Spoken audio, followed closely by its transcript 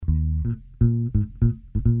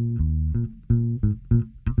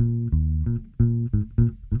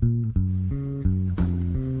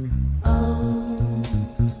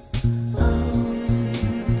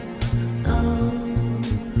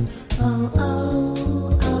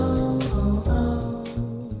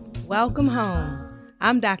Welcome home.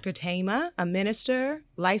 I'm Dr. Tama, a minister,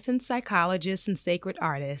 licensed psychologist, and sacred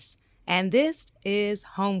artist, and this is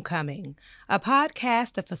Homecoming, a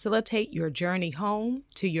podcast to facilitate your journey home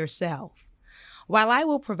to yourself. While I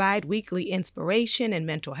will provide weekly inspiration and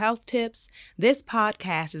mental health tips, this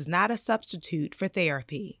podcast is not a substitute for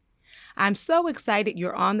therapy. I'm so excited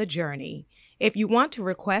you're on the journey. If you want to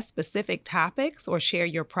request specific topics or share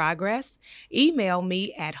your progress, email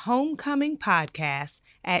me at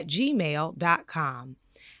homecomingpodcast@gmail.com.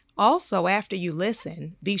 Also, after you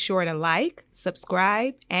listen, be sure to like,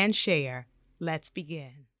 subscribe, and share. Let's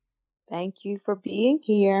begin. Thank you for being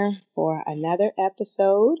here for another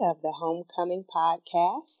episode of the Homecoming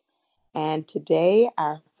Podcast. And today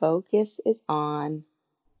our focus is on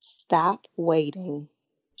stop waiting,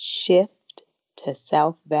 shift to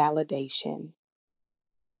self-validation.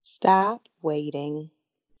 Stop waiting,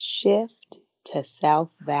 shift to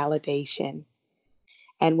self-validation.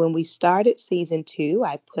 And when we started season 2,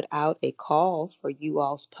 I put out a call for you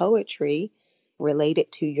all's poetry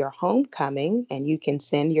related to your homecoming, and you can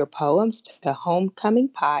send your poems to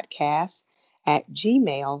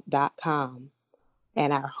homecomingpodcast@gmail.com.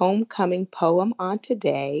 And our homecoming poem on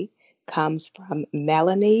today comes from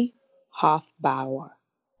Melanie Hofbauer.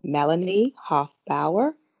 Melanie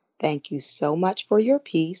Hofbauer, thank you so much for your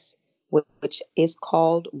piece, which is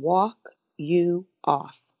called Walk You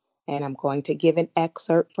Off. And I'm going to give an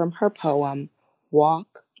excerpt from her poem,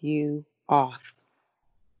 Walk You Off.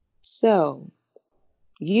 So,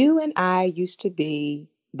 you and I used to be,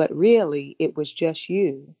 but really it was just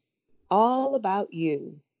you. All about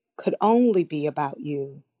you, could only be about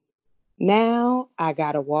you. Now I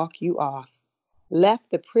gotta walk you off. Left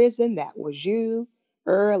the prison that was you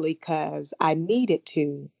early 'cause I needed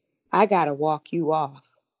to. I gotta walk you off.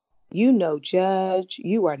 You know, judge,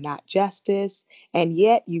 you are not justice, and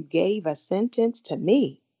yet you gave a sentence to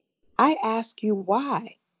me. I ask you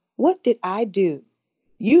why? What did I do?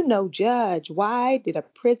 You know, judge, why did a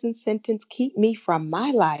prison sentence keep me from my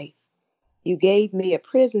life? You gave me a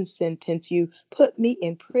prison sentence. You put me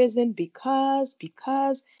in prison because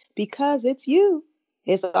it's you.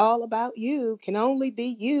 It's all about you. Can only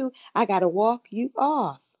be you. I gotta walk you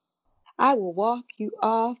off. I will walk you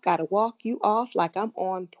off. Gotta walk you off like I'm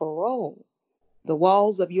on parole. The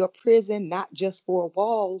walls of your prison, not just four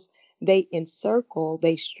walls, they encircle,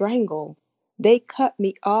 they strangle. They cut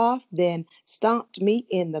me off, then stomped me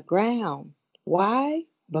in the ground. Why?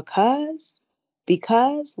 Because,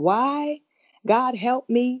 why? God help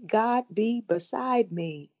me, God be beside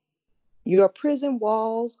me. Your prison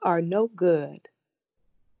walls are no good.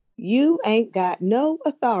 You ain't got no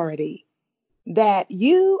authority.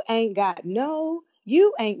 You ain't got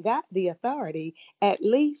the authority, at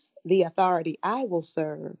least the authority I will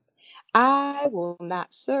serve. I will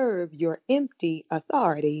not serve your empty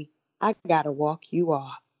authority. I gotta walk you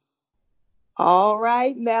off. All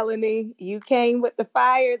right, Melanie, you came with the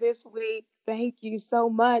fire this week. Thank you so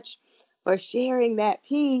much for sharing that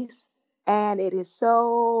piece. And it is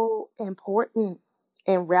so important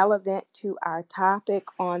and relevant to our topic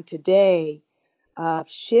on today of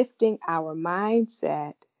shifting our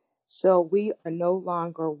mindset so we are no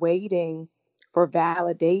longer waiting for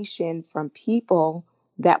validation from people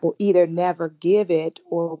that will either never give it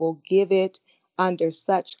or will give it under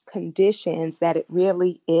such conditions that it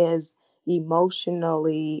really is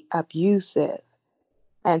emotionally abusive.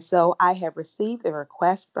 And so I have received a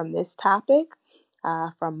request from this topic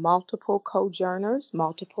from multiple co-journers,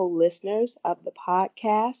 multiple listeners of the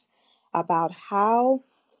podcast about how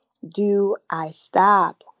do I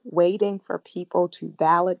stop waiting for people to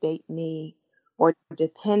validate me or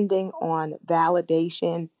depending on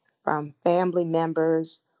validation from family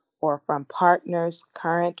members or from partners,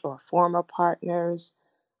 current or former partners?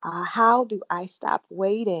 How do I stop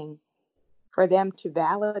waiting for them to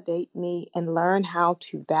validate me and learn how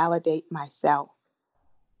to validate myself?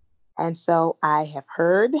 And so I have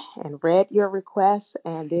heard and read your requests,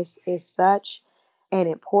 and this is such an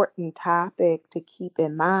important topic to keep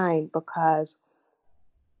in mind because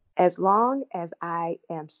as long as I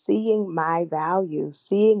am seeing my value,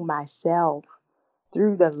 seeing myself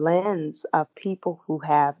through the lens of people who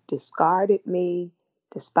have discarded me,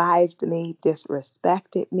 despised me,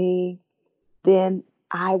 disrespected me, then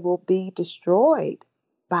I will be destroyed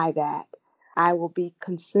by that. I will be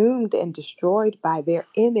consumed and destroyed by their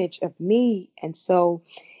image of me. And so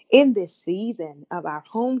in this season of our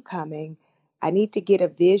homecoming, I need to get a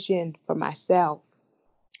vision for myself.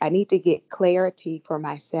 I need to get clarity for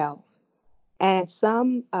myself. And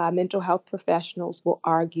some mental health professionals will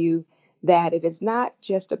argue that it is not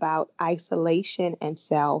just about isolation and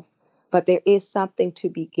self, but there is something to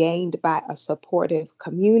be gained by a supportive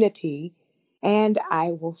community. And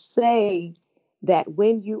I will say that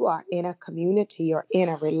when you are in a community or in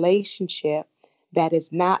a relationship that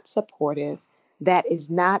is not supportive, that is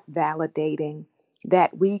not validating,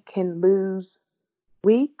 that we can lose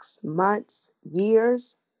weeks, months,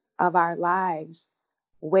 years of our lives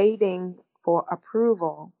waiting for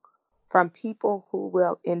approval from people who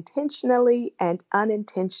will intentionally and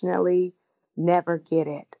unintentionally never get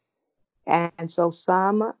it. And so,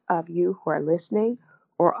 some of you who are listening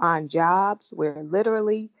or on jobs where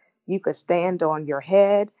literally you could stand on your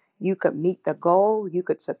head, you could meet the goal, you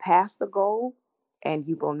could surpass the goal, and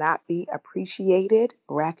you will not be appreciated,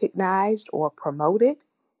 recognized, or promoted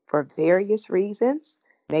for various reasons.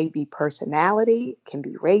 Maybe personality, it can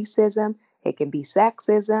be racism, it can be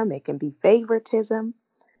sexism, it can be favoritism.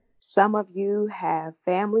 Some of you have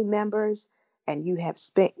family members and you have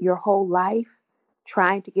spent your whole life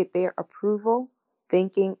trying to get their approval,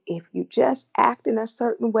 thinking if you just act in a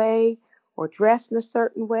certain way or dress in a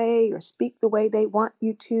certain way or speak the way they want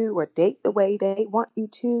you to or date the way they want you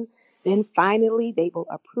to, then finally they will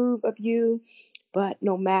approve of you. But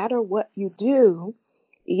no matter what you do,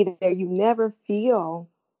 either you never feel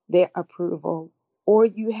their approval or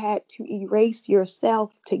you had to erase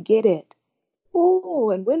yourself to get it.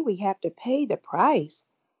 Oh, and when we have to pay the price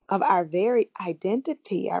of our very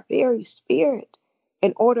identity, our very spirit,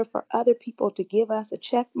 in order for other people to give us a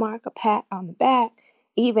check mark, a pat on the back,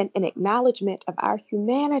 even an acknowledgement of our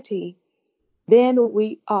humanity, then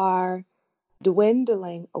we are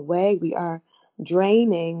dwindling away. We are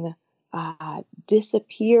draining,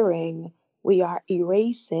 disappearing. We are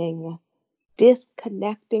erasing,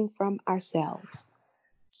 disconnecting from ourselves.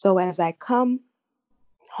 So as I come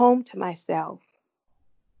home to myself,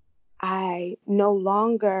 I no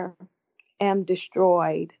longer am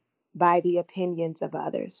destroyed by the opinions of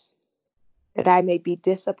others, that I may be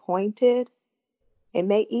disappointed. It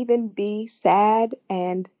may even be sad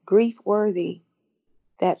and grief worthy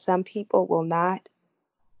that some people will not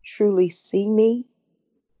truly see me,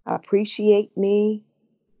 appreciate me,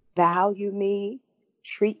 value me,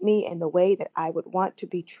 treat me in the way that I would want to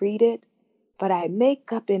be treated. But I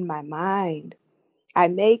make up in my mind, I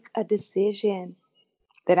make a decision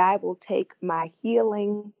that I will take my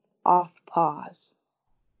healing off pause.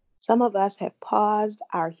 Some of us have paused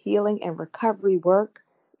our healing and recovery work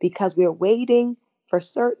because we're waiting for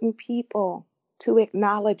certain people to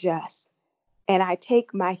acknowledge us. And I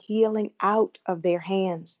take my healing out of their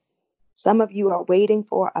hands. Some of you are waiting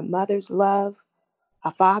for a mother's love,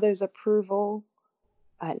 a father's approval,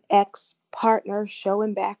 an ex-partner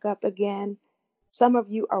showing back up again. Some of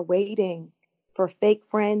you are waiting for fake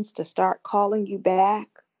friends to start calling you back.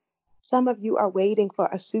 Some of you are waiting for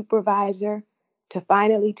a supervisor to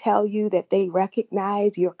finally tell you that they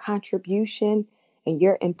recognize your contribution and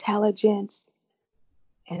your intelligence.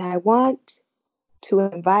 And I want to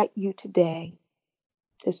invite you today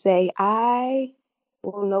to say, I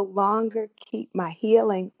will no longer keep my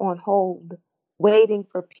healing on hold, waiting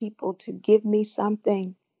for people to give me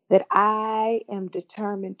something that I am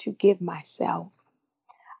determined to give myself.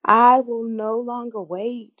 I will no longer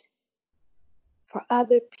wait for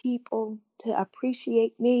other people to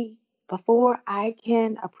appreciate me before I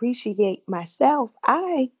can appreciate myself.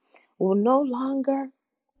 I will no longer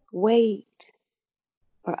wait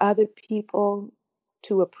for other people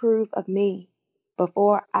to approve of me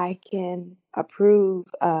before I can approve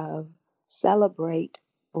of, celebrate,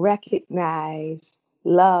 recognize,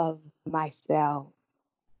 love myself.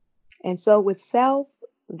 And so with self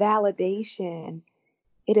validation,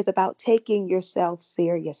 it is about taking yourself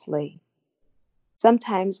seriously.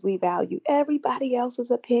 Sometimes we value everybody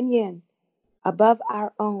else's opinion above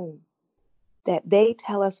our own, that they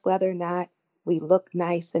tell us whether or not we look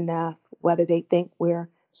nice enough, whether they think we're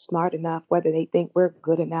smart enough, whether they think we're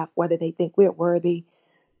good enough, whether they think we're worthy.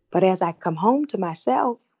 But as I come home to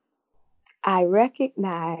myself, I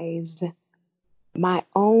recognize my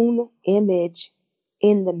own image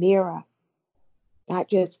in the mirror, not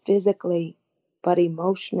just physically, but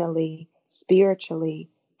emotionally, spiritually,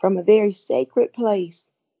 from a very sacred place.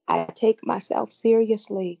 I take myself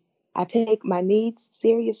seriously. I take my needs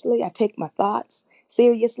seriously. I take my thoughts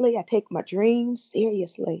seriously. I take my dreams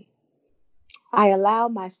seriously. I allow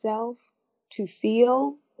myself to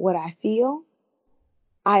feel what I feel.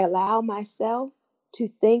 I allow myself to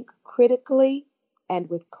think critically and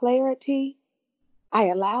with clarity. I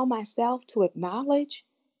allow myself to acknowledge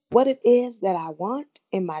what it is that I want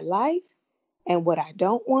in my life and what I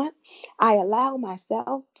don't want. I allow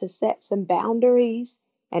myself to set some boundaries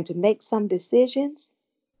and to make some decisions.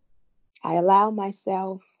 I allow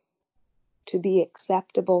myself to be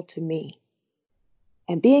acceptable to me.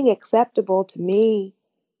 And being acceptable to me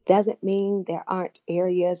doesn't mean there aren't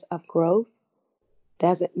areas of growth,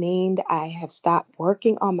 doesn't mean that I have stopped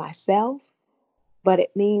working on myself, but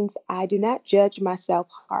it means I do not judge myself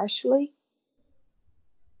harshly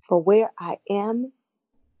for where I am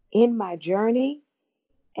in my journey,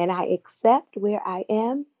 and I accept where I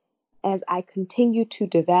am as I continue to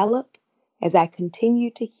develop, as I continue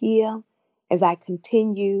to heal, as I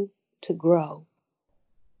continue to grow.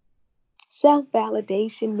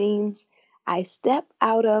 Self-validation means I step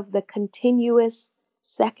out of the continuous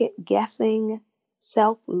second-guessing,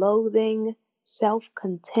 self-loathing,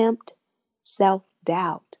 self-contempt,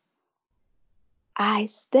 self-doubt. I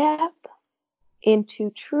step into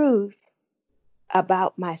truth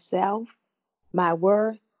about myself, my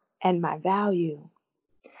worth, and my value.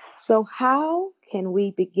 So how can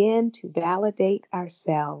we begin to validate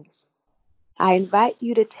ourselves? I invite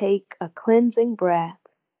you to take a cleansing breath.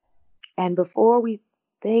 And before we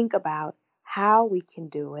think about how we can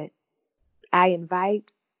do it, I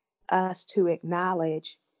invite us to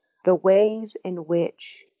acknowledge the ways in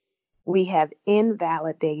which we have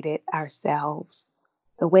invalidated ourselves,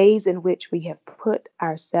 the ways in which we have put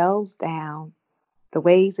ourselves down, the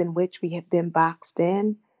ways in which we have been boxed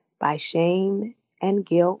in by shame and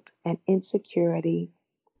guilt and insecurity.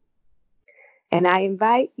 And I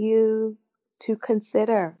invite you to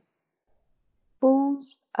consider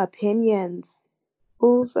whose opinions,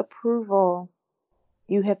 whose approval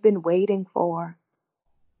you have been waiting for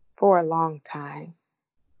a long time.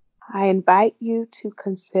 I invite you to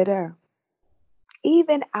consider,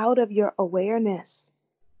 even out of your awareness.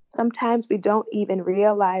 Sometimes we don't even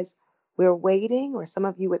realize we're waiting, or some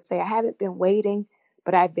of you would say, I haven't been waiting,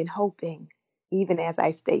 but I've been hoping. Even as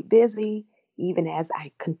I stay busy, even as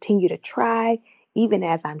I continue to try, even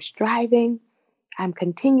as I'm striving, I'm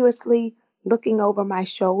continuously looking over my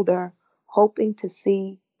shoulder, hoping to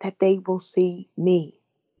see that they will see me.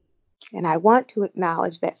 And I want to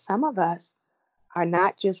acknowledge that some of us are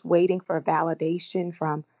not just waiting for validation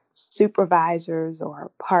from supervisors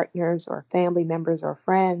or partners or family members or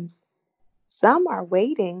friends. Some are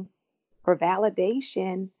waiting for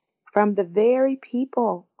validation from the very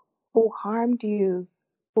people who harmed you,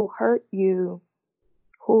 who hurt you,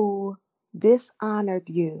 who dishonored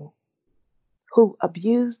you, who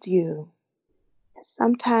abused you.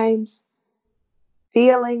 Sometimes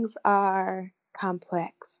feelings are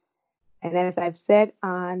complex. And as I've said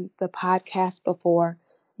on the podcast before,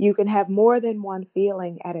 you can have more than one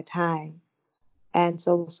feeling at a time. And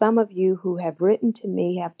so some of you who have written to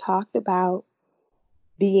me have talked about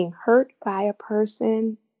being hurt by a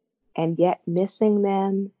person and yet missing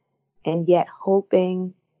them and yet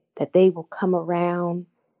hoping that they will come around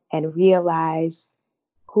and realize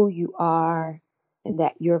who you are and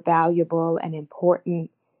that you're valuable and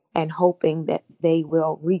important, and hoping that they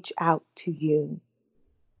will reach out to you.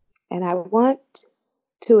 And I want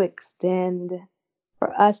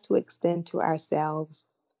for us to extend to ourselves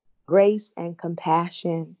grace and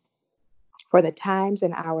compassion for the times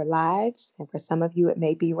in our lives, and for some of you it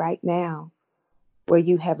may be right now, where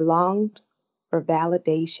you have longed for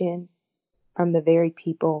validation from the very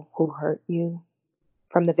people who hurt you,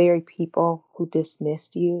 from the very people who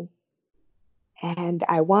dismissed you. And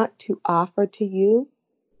I want to offer to you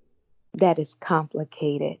that is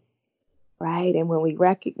complicated, right? And when we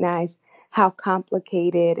recognize how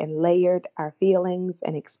complicated and layered our feelings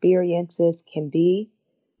and experiences can be,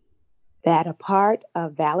 that a part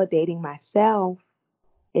of validating myself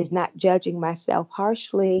is not judging myself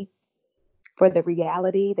harshly for the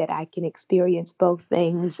reality that I can experience both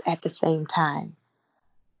things at the same time.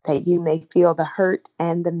 That you may feel the hurt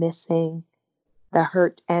and the missing, the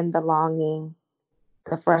hurt and the longing,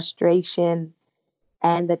 the frustration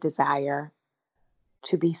and the desire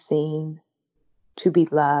to be seen, to be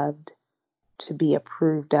loved, to be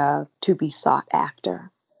approved of, to be sought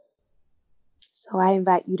after. So I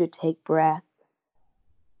invite you to take breath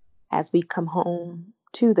as we come home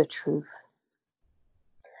to the truth.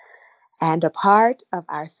 And a part of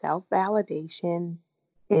our self-validation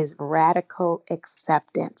is radical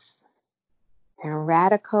acceptance. And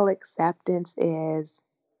radical acceptance is,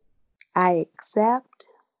 I accept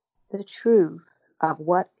the truth of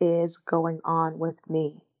what is going on with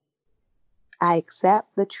me. I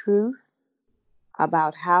accept the truth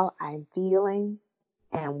about how I'm feeling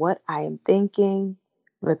and what I am thinking,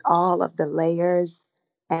 with all of the layers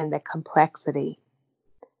and the complexity.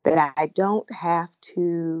 That I don't have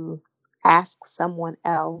to ask someone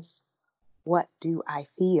else, what do I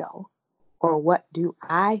feel? Or what do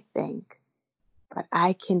I think? But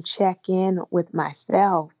I can check in with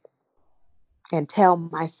myself and tell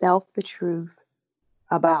myself the truth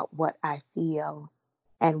about what I feel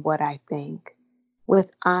and what I think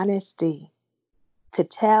with honesty, to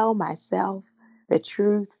tell myself the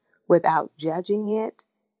truth without judging it,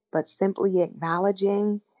 but simply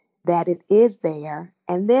acknowledging that it is there.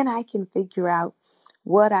 And then I can figure out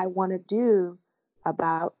what I want to do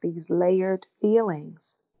about these layered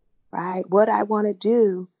feelings, right? What I want to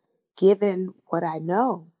do given what I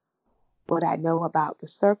know about the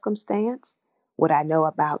circumstance, what I know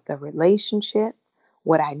about the relationship,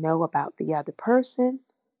 what I know about the other person,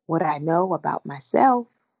 what I know about myself,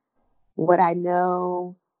 what I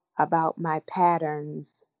know about my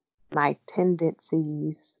patterns, my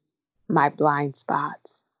tendencies, my blind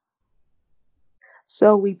spots.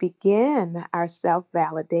 So we begin our self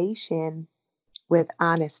validation with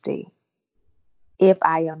honesty. If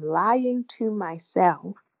I am lying to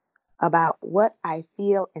myself about what I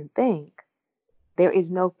feel and think, there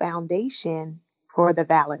is no foundation for the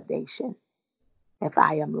validation. If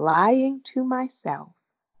I am lying to myself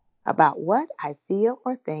about what I feel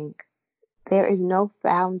or think, there is no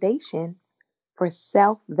foundation for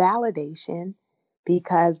self validation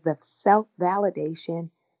because the self validation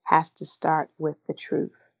has to start with the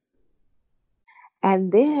truth.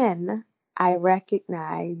 And then I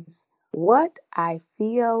recognize what I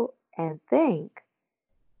feel and think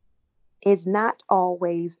is not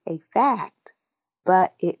always a fact,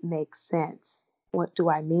 but it makes sense. What do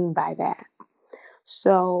I mean by that?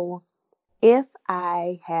 So, if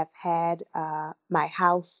I have had my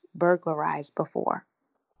house burglarized before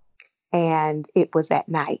and it was at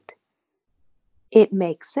night, it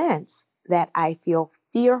makes sense that I feel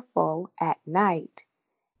fearful at night,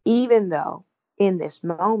 even though in this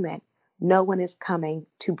moment, no one is coming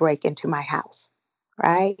to break into my house,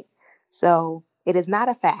 right? So it is not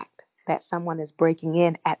a fact that someone is breaking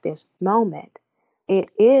in at this moment. It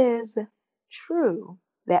is true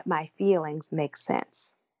that my feelings make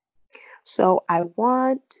sense. So I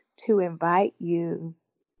want to invite you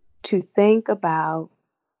to think about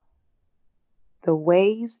the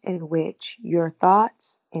ways in which your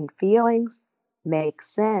thoughts and feelings make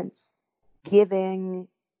sense given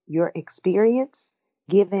your experience,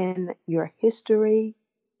 given your history,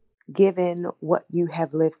 given what you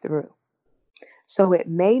have lived through. So it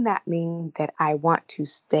may not mean that I want to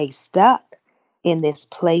stay stuck in this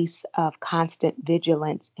place of constant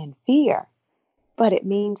vigilance and fear, but it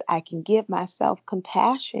means I can give myself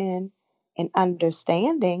compassion and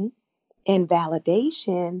understanding and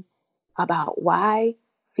validation about why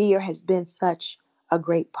fear has been such a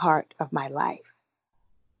great part of my life.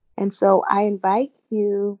 And so I invite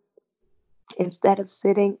you, instead of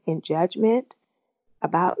sitting in judgment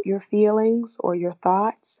about your feelings or your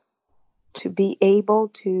thoughts, to be able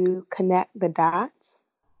to connect the dots,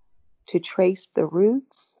 to trace the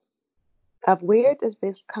roots of where does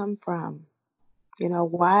this come from?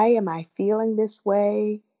 Why am I feeling this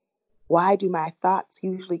way? Why do my thoughts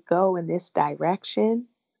usually go in this direction?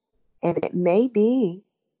 And it may be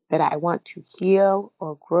that I want to heal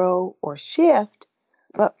or grow or shift,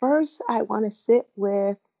 but first I want to sit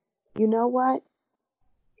with, you know what?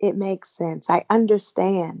 It makes sense. I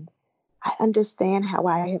understand. I understand how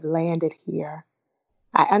I have landed here.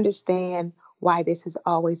 I understand why this has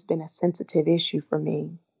always been a sensitive issue for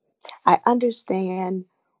me. I understand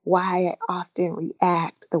why I often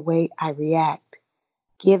react the way I react,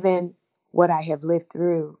 given what I have lived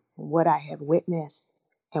through, what I have witnessed,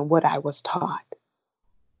 and what I was taught.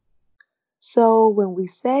 So when we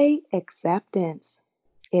say acceptance,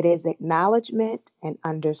 it is acknowledgement and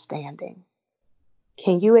understanding.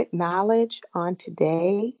 Can you acknowledge on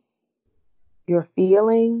today your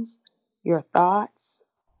feelings, your thoughts,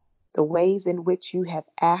 the ways in which you have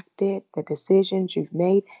acted, the decisions you've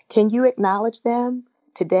made? Can you acknowledge them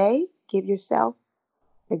today? Give yourself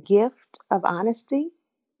the gift of honesty.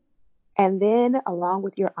 And then, along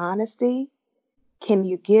with your honesty, can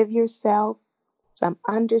you give yourself some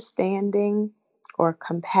understanding or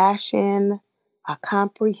compassion, a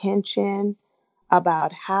comprehension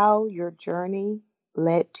about how your journey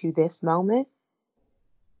led to this moment,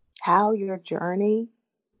 how your journey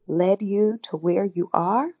led you to where you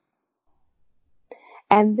are?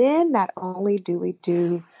 And then not only do we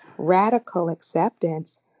do radical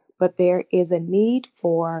acceptance, but there is a need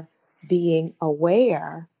for being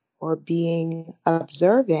aware or being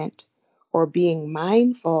observant or being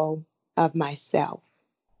mindful of myself.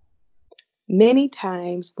 Many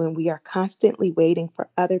times when we are constantly waiting for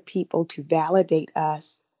other people to validate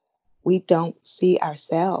us, we don't see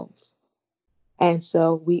ourselves. And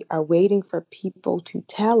so we are waiting for people to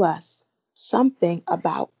tell us something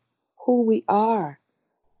about who we are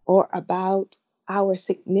or about our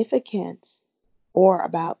significance. or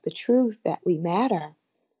about the truth that we matter.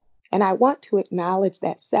 And I want to acknowledge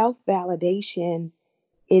that self-validation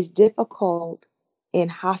is difficult in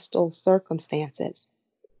hostile circumstances.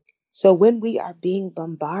 So when we are being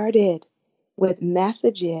bombarded with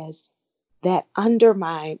messages that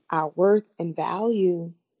undermine our worth and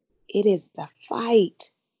value, it is a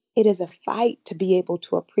fight. It is a fight to be able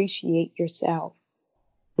to appreciate yourself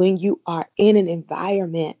when you are in an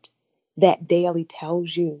environment that daily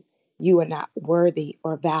tells you you are not worthy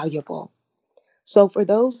or valuable. So, for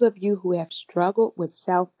those of you who have struggled with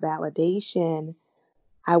self validation,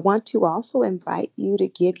 I want to also invite you to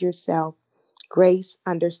give yourself grace,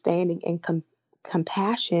 understanding, and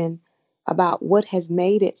compassion about what has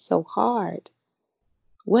made it so hard.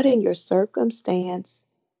 What in your circumstance,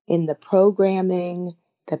 in the programming,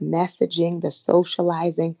 the messaging, the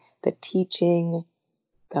socializing, the teaching,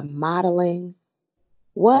 the modeling,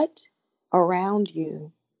 what around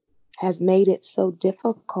you has made it so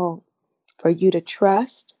difficult for you to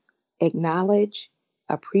trust, acknowledge,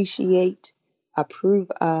 appreciate, approve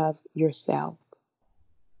of yourself?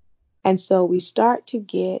 And so we start to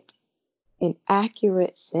get an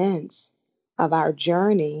accurate sense of our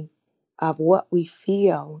journey, of what we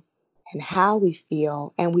feel and how we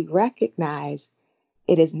feel. And we recognize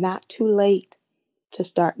it is not too late to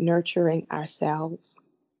start nurturing ourselves.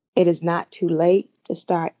 It is not too late to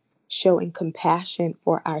start showing compassion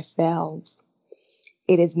for ourselves.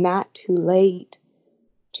 It is not too late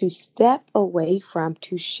to step away from,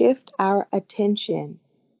 to shift our attention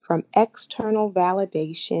from external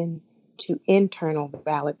validation to internal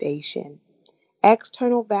validation.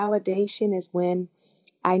 External validation is when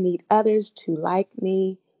I need others to like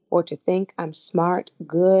me or to think I'm smart,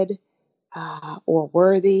 good, or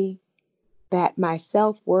worthy, that my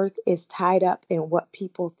self-worth is tied up in what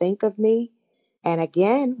people think of me. And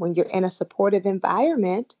again, when you're in a supportive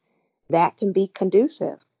environment, that can be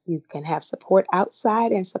conducive. You can have support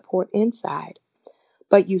outside and support inside.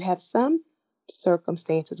 But you have some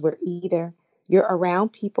circumstances where either you're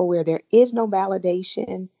around people where there is no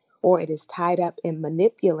validation, or it is tied up in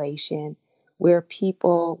manipulation, where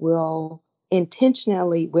people will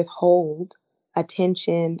intentionally withhold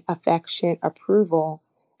attention, affection, approval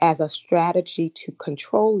as a strategy to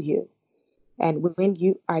control you. And when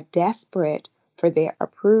you are desperate for their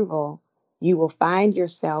approval, you will find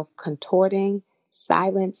yourself contorting,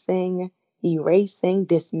 silencing, erasing,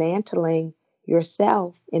 dismantling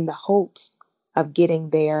yourself in the hopes of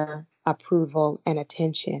getting their approval and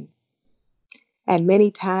attention. And many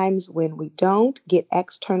times when we don't get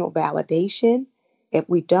external validation, if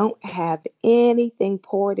we don't have anything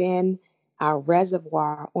poured in our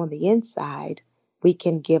reservoir on the inside, we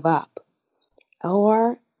can give up.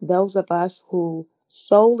 Or those of us who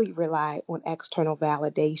solely rely on external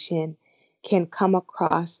validation can come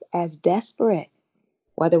across as desperate,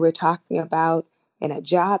 whether we're talking about in a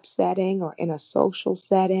job setting or in a social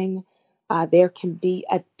setting. There can be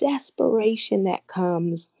a desperation that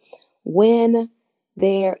comes when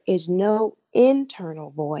there is no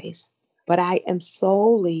internal voice, but I am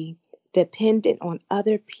solely dependent on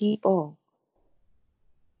other people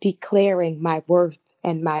declaring my worth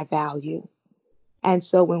and my value. And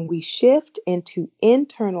so when we shift into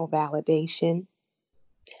internal validation,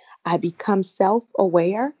 I become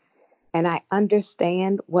self-aware and I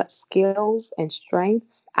understand what skills and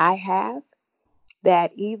strengths I have,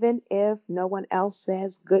 that even if no one else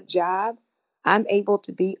says good job, I'm able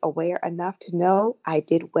to be aware enough to know I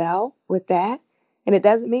did well with that. And it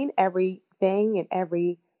doesn't mean everything and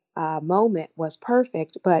every moment was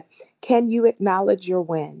perfect, but can you acknowledge your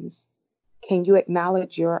wins? Can you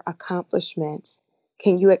acknowledge your accomplishments?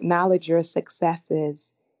 Can you acknowledge your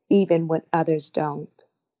successes even when others don't?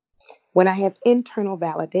 When I have internal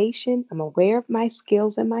validation, I'm aware of my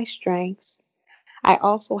skills and my strengths. I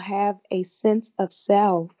also have a sense of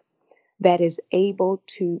self that is able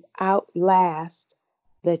to outlast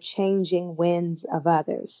the changing winds of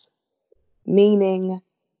others. Meaning,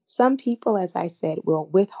 some people, as I said, will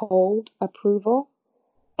withhold approval.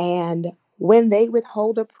 And when they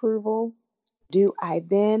withhold approval, do I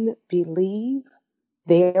then believe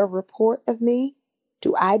their report of me?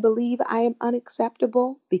 Do I believe I am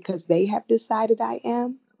unacceptable because they have decided I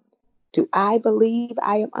am? Do I believe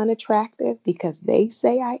I am unattractive because they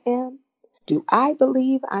say I am? Do I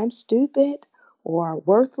believe I'm stupid or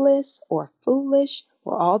worthless or foolish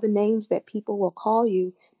or all the names that people will call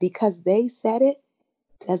you because they said it?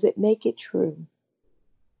 Does it make it true?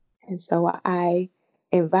 And so I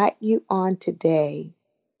invite you on today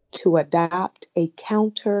to adopt a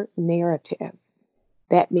counter narrative.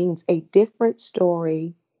 That means a different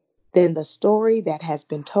story than the story that has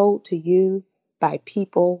been told to you by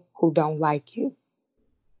people who don't like you.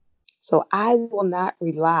 So I will not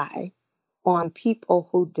rely on people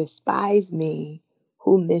who despise me,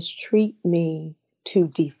 who mistreat me to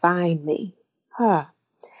define me. Huh.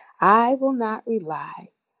 I will not rely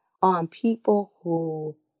on people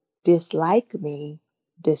who dislike me,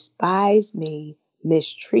 despise me,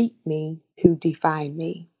 mistreat me to define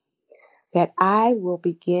me. That I will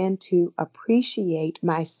begin to appreciate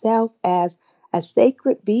myself as a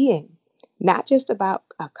sacred being, not just about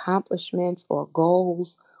accomplishments or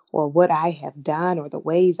goals or what I have done or the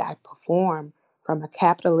ways I perform from a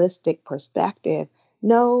capitalistic perspective.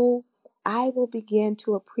 No, I will begin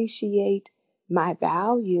to appreciate my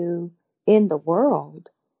value in the world,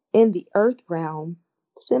 in the earth realm,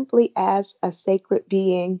 simply as a sacred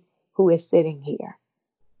being who is sitting here.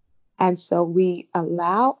 And so we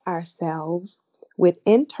allow ourselves with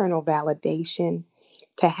internal validation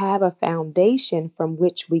to have a foundation from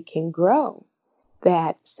which we can grow.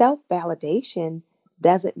 That self validation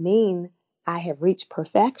doesn't mean I have reached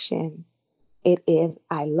perfection. It is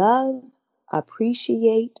I love,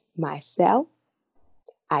 appreciate myself.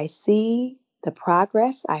 I see the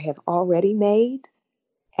progress I have already made,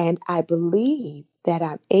 and I believe that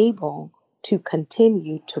I'm able to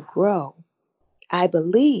continue to grow. I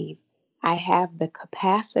believe I have the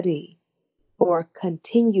capacity for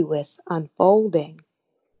continuous unfolding.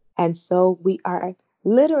 And so we are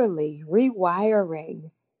literally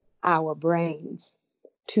rewiring our brains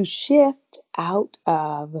to shift out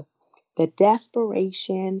of the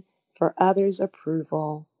desperation for others'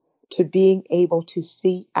 approval to being able to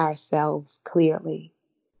see ourselves clearly.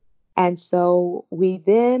 And so we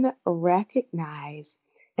then recognize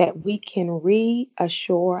that we can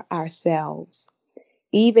reassure ourselves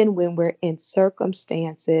even when we're in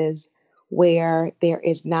circumstances where there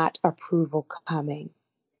is not approval coming.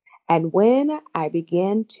 And when I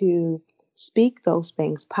begin to speak those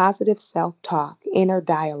things, positive self talk, inner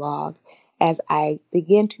dialogue, as I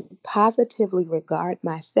begin to positively regard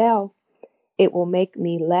myself, it will make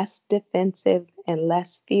me less defensive and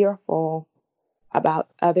less fearful about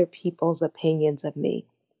other people's opinions of me.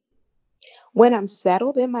 When I'm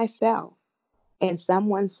settled in myself and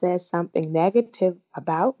someone says something negative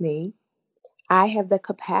about me, I have the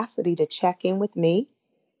capacity to check in with me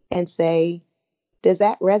and say, does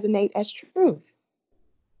that resonate as truth?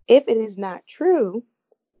 If it is not true,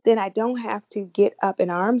 then I don't have to get up in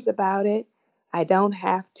arms about it. I don't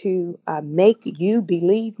have to make you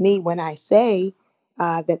believe me when I say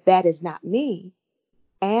that that is not me.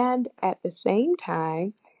 And at the same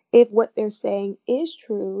time, if what they're saying is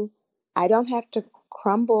true, I don't have to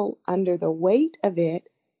crumble under the weight of it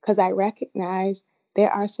because I recognize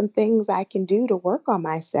there are some things I can do to work on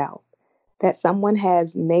myself. That someone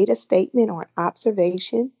has made a statement or an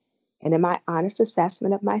observation, and in my honest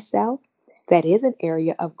assessment of myself, that is an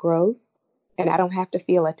area of growth, and I don't have to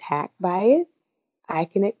feel attacked by it. I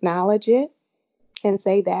can acknowledge it and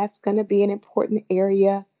say that's going to be an important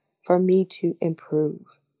area for me to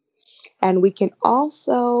improve. And we can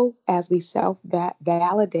also, as we self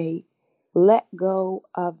validate, let go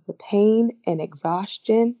of the pain and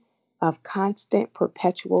exhaustion of constant,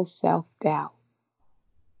 perpetual self doubt.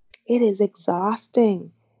 It is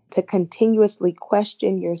exhausting to continuously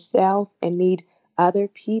question yourself and need other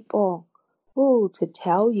people to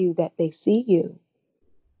tell you that they see you.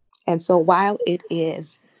 And so while it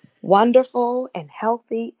is wonderful and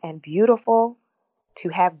healthy and beautiful to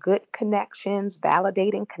have good connections,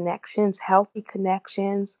 validating connections, healthy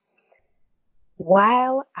connections,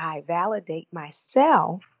 while I validate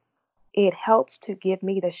myself, it helps to give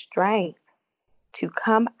me the strength to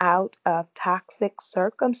come out of toxic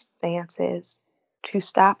circumstances, to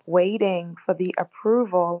stop waiting for the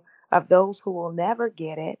approval of those who will never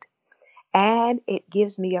get it. And it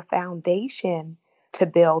gives me a foundation to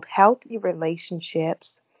build healthy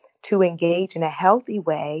relationships, to engage in a healthy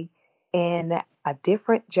way in a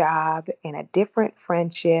different job, in a different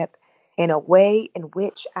friendship, in a way in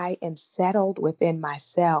which I am settled within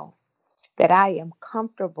myself, that I am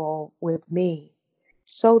comfortable with me,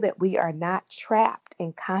 so that we are not trapped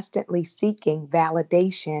in constantly seeking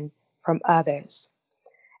validation from others.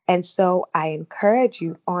 And so I encourage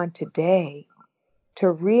you on today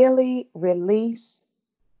to really release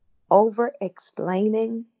over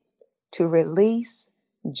explaining, to release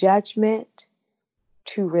judgment,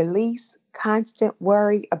 to release constant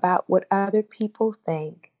worry about what other people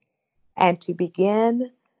think, and to begin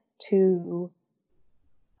to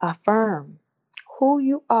affirm who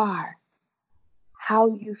you are,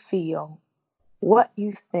 how you feel, what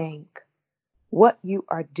you think, what you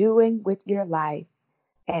are doing with your life,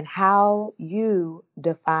 and how you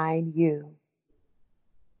define you.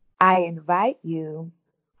 I invite you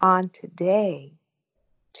on today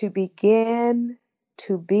to begin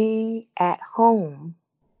to be at home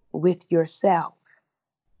with yourself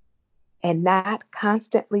and not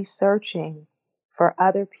constantly searching for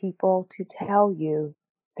other people to tell you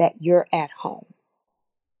that you're at home.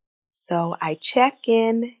 So I check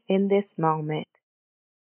in this moment.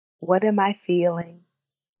 What am I feeling?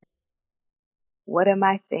 What am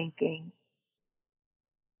I thinking?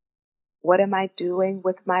 What am I doing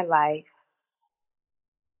with my life?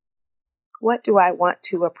 What do I want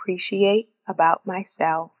to appreciate about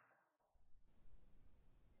myself?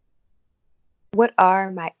 What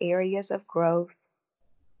are my areas of growth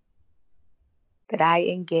that I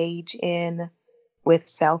engage in with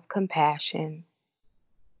self-compassion?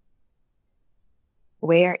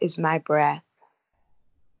 Where is my breath?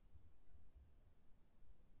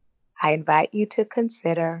 I invite you to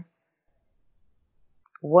consider,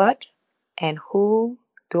 what and who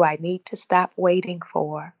do I need to stop waiting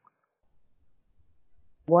for?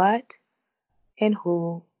 What and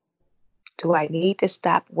who do I need to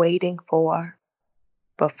stop waiting for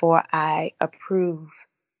before I approve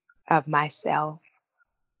of myself,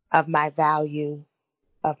 of my value,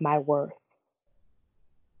 of my worth?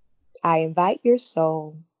 I invite your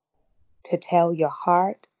soul to tell your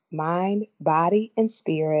heart, mind, body, and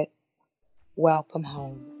spirit, welcome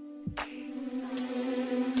home.